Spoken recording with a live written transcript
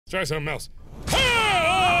try something else.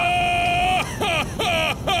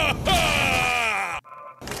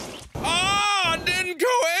 Ah, didn't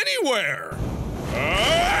go anywhere.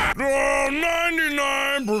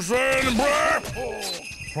 99% black.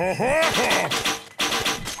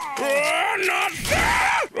 Not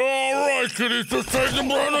that. All right, kitties, just take the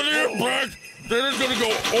brunt of the impact. Then it's gonna go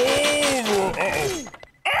over.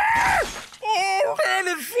 Oh, and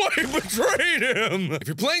his slave betrayed him! If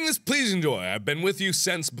you're playing this, please enjoy. I've been with you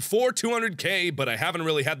since before 200k, but I haven't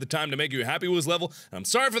really had the time to make you happy with this level. I'm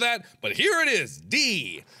sorry for that, but here it is,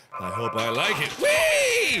 D. I hope I like it.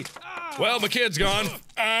 Whee! Well, my kid's gone.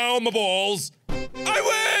 Ow, my balls.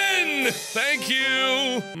 I win! Thank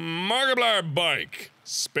you! Markiplier bike.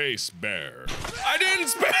 Space bear. I didn't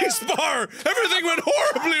space bar! Everything went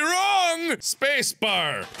horribly wrong! Space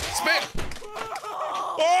bar.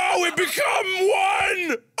 Oh, we become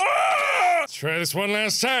one! Ah! Let's try this one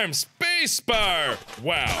last time. Space bar.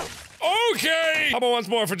 Wow. Okay. How about once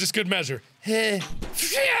more for just good measure? Up.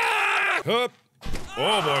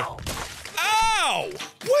 Oh boy. Ow!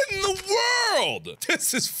 What in the world?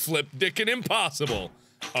 This is flip-dickin' impossible.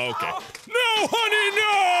 Okay. No, honey,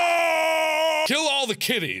 no! Kill all the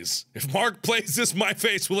kitties. If Mark plays this, my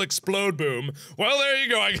face will explode, boom. Well, there you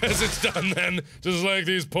go. I guess it's done then. Just like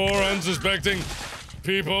these poor, unsuspecting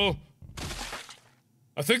people.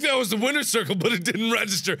 I think that was the winner's circle, but it didn't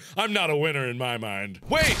register. I'm not a winner in my mind.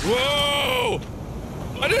 Wait, whoa!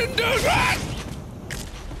 I didn't do that!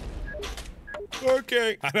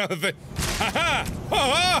 Okay. I don't think. Ha ha!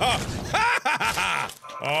 Ha ha!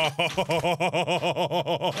 Oh,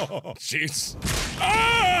 jeez.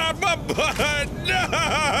 Ah, my butt! No!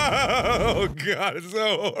 Oh, God, it's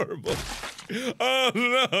so horrible. Oh,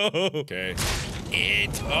 no. Okay.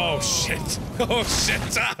 Oh, shit. Oh,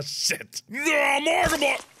 shit. Ah, shit. No,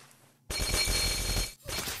 Markiplier!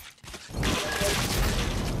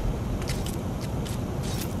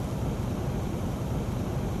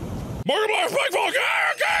 Markiplier, spikeball,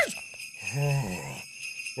 guys!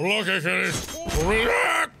 Look at this.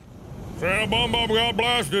 Relax! Santa Bomb got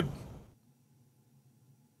blasted.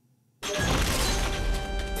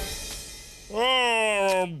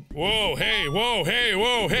 Whoa, hey, whoa, hey,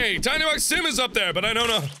 whoa, hey. Tiny Box Sim is up there, but I don't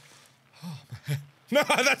know. Oh, man. No,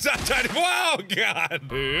 that's not Tiny. Whoa, God.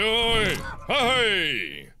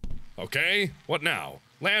 Hey. Okay, what now?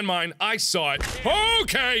 Landmine, I saw it.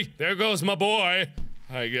 Okay, there goes my boy.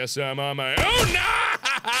 I guess I'm on my own now.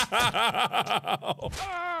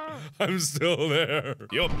 I'm still there.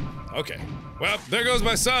 Yup. Okay. Well, there goes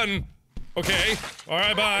my son. Okay. All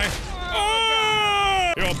right, bye.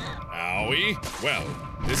 Oh! Yup. Owie. Well,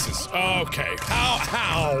 this is okay.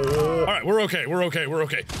 Ow. All right, we're okay. We're okay. We're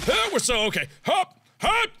okay. We're so okay. Hop.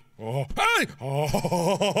 Hop. Oh. Hey.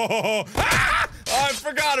 Oh. Ah! I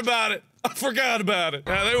forgot about it. I forgot about it.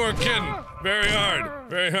 Yeah, they weren't kidding. Very hard.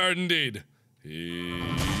 Very hard indeed.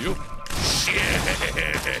 Yup.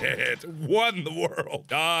 Shit! What in the world?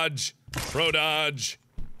 Dodge. Pro dodge.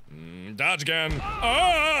 Dodge again.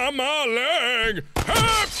 Ah, my leg!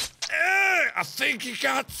 Hip! I think you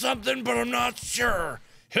got something, but I'm not sure.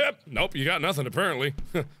 Hip! Nope, you got nothing apparently.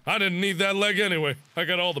 I didn't need that leg anyway. I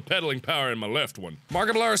got all the pedaling power in my left one.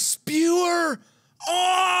 Markiplier spewer!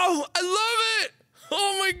 Oh, I love it!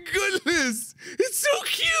 Oh my goodness! It's so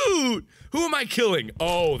cute! Who am I killing?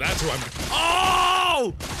 Oh, that's who I'm.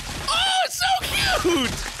 Oh! Oh, it's so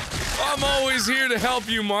cute! I'm always here to help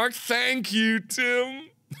you, Mark. Thank you, Tim.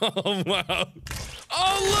 Oh, wow.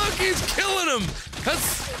 Oh, look, he's killing him.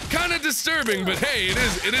 That's kind of disturbing, but hey,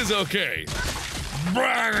 it is okay.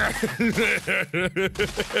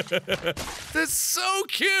 That's so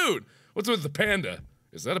cute. What's with the panda?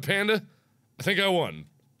 Is that a panda? I think I won.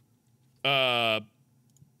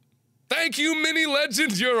 Thank you, Mini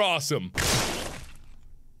Legend. You're awesome.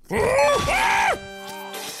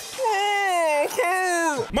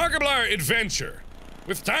 Markiplier Adventure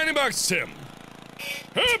with Tiny Box Sim.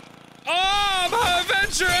 Oh, my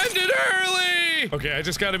adventure ended early! Okay, I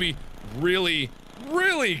just gotta be really,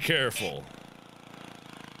 really careful.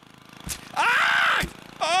 Ah!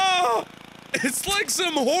 Oh! It's like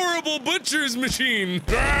some horrible butcher's machine.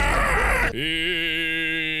 Ah!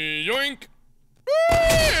 Yoink.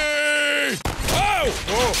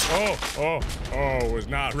 Oh, was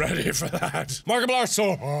not ready for that. Markiplier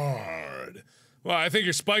so hard. Well, I think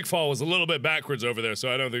your spike fall was a little bit backwards over there,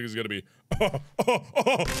 so I don't think it's gonna be.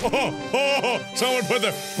 Someone put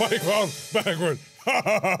the spike fall backward.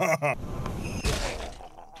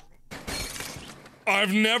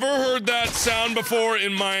 I've never heard that sound before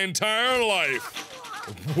in my entire life.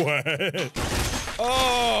 What?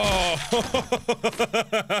 Oh!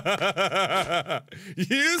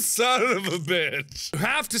 You son of a bitch. You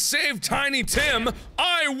have to save Tiny Tim.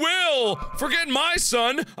 I will! Forget my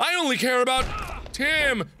son. I only care about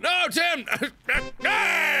Tim. No, Tim!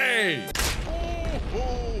 Hey!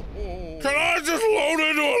 Can I just load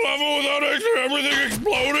into a level without everything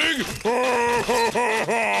exploding?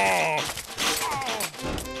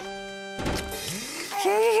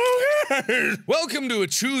 Welcome to a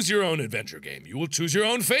choose-your-own-adventure game. You will choose your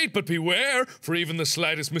own fate, but beware, for even the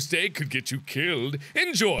slightest mistake could get you killed.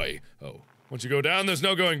 Enjoy. Oh, once you go down, there's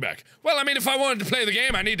no going back. Well, I mean, if I wanted to play the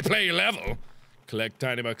game, I need to play your level. Collect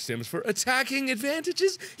Tiny Buck Sims for attacking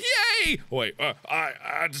advantages. Yay! Oh, wait,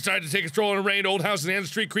 I decided to take a stroll in a rained old house in the end of the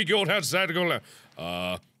street. Creaky old house. Decided to go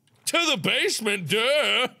to the basement,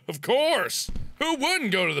 duh! Of course! Who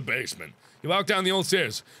wouldn't go to the basement? You walk down the old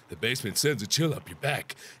stairs. The basement sends a chill up your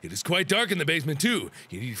back. It is quite dark in the basement, too.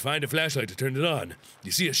 You need to find a flashlight to turn it on.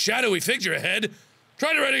 You see a shadowy figure ahead.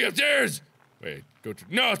 Try running upstairs! Wait,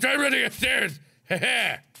 no, try running upstairs!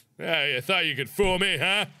 Heh. You thought you could fool me,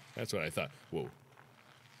 huh? That's what I thought. Whoa.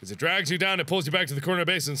 As it drags you down, it pulls you back to the corner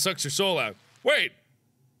base and sucks your soul out. Wait!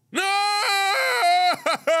 No!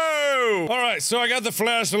 Alright, so I got the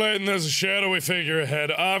flashlight and there's a shadowy figure ahead.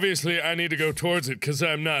 Obviously, I need to go towards it because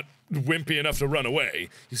I'm not wimpy enough to run away.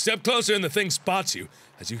 You step closer and the thing spots you.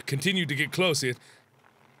 As you continue to get close,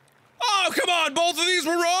 Oh, come on! Both of these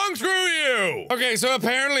were wrong! Screw you! Okay, so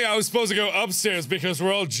apparently I was supposed to go upstairs because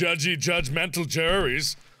we're all judgmental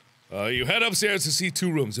juries. You head upstairs to see 2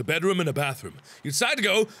 rooms, a bedroom and a bathroom. You decide to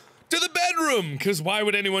go to the bedroom, because why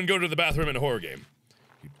would anyone go to the bathroom in a horror game?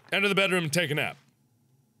 You enter the bedroom and take a nap.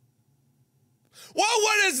 Whoa,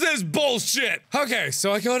 what is this bullshit? Okay,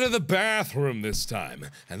 so I go to the bathroom this time,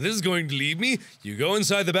 and this is going to leave me. You go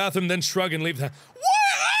inside the bathroom, then shrug and leave the- What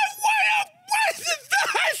is this?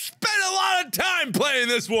 I spent a lot of time playing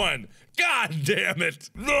this one! God damn it!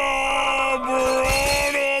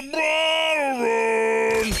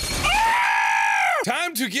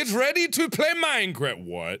 Time to get ready to play Minecraft.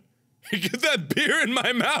 What? Get that beer in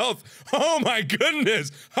my mouth! Oh my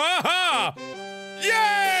goodness! Ha ha!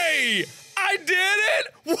 Yay! I did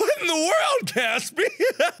it! What in the world, Caspi?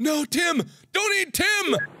 No, Tim! Don't eat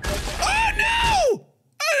Tim! Oh no!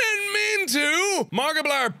 I didn't mean to!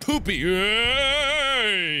 Markiplier poopy.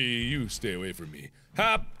 Hey, you stay away from me.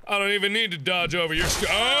 Hop, I don't even need to dodge over your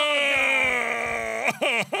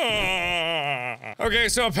Okay,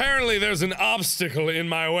 so apparently there's an obstacle in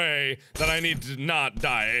my way that I need to not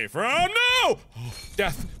die from. Oh no! Oh,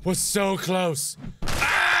 death was so close.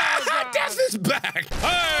 Death is back!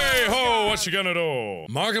 Hey ho, what you gonna do?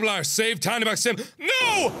 Markiplier, save Tiny Buck Sim.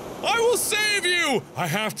 No! I will save you! I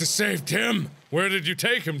have to save Tim. Where did you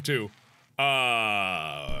take him to?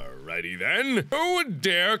 Righty then. Who would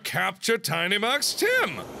dare capture Tiny Buck's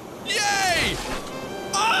Tim? Yay!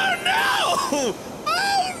 Oh no!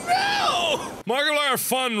 Oh no! Markiplier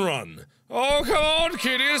fun run. Oh, come on,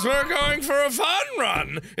 kiddies, we're going for a fun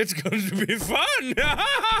run! It's going to be fun!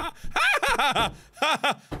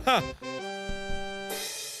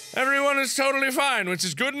 Everyone is totally fine, which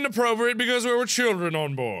is good and appropriate because we were children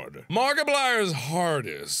on board. Markiplier's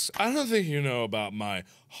hardest. I don't think you know about my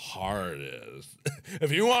hardest.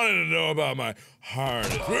 If you wanted to know about my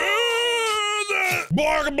hardest.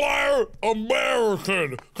 Markiplier,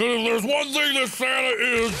 American! Because if there's one thing that Santa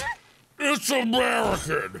is, it's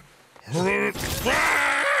American.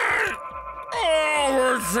 Oh,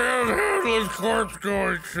 where's Santa's headless corpse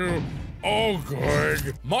going to? Oh,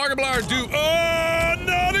 good. Markiplier do- Oh,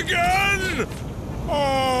 not again!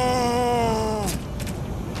 Oh.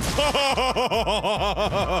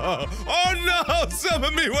 Oh no, some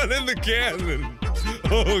of me went in the cannon.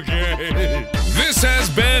 Okay. This has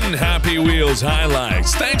been Happy Wheels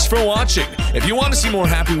Highlights. Thanks for watching. If you want to see more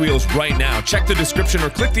Happy Wheels right now, check the description or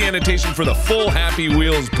click the annotation for the full Happy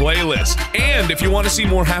Wheels playlist. And if you want to see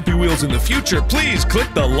more Happy Wheels in the future, please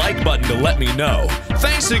click the like button to let me know.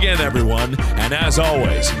 Thanks again, everyone. And as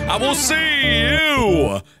always, I will see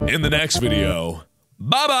you in the next video.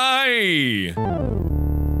 Bye-bye.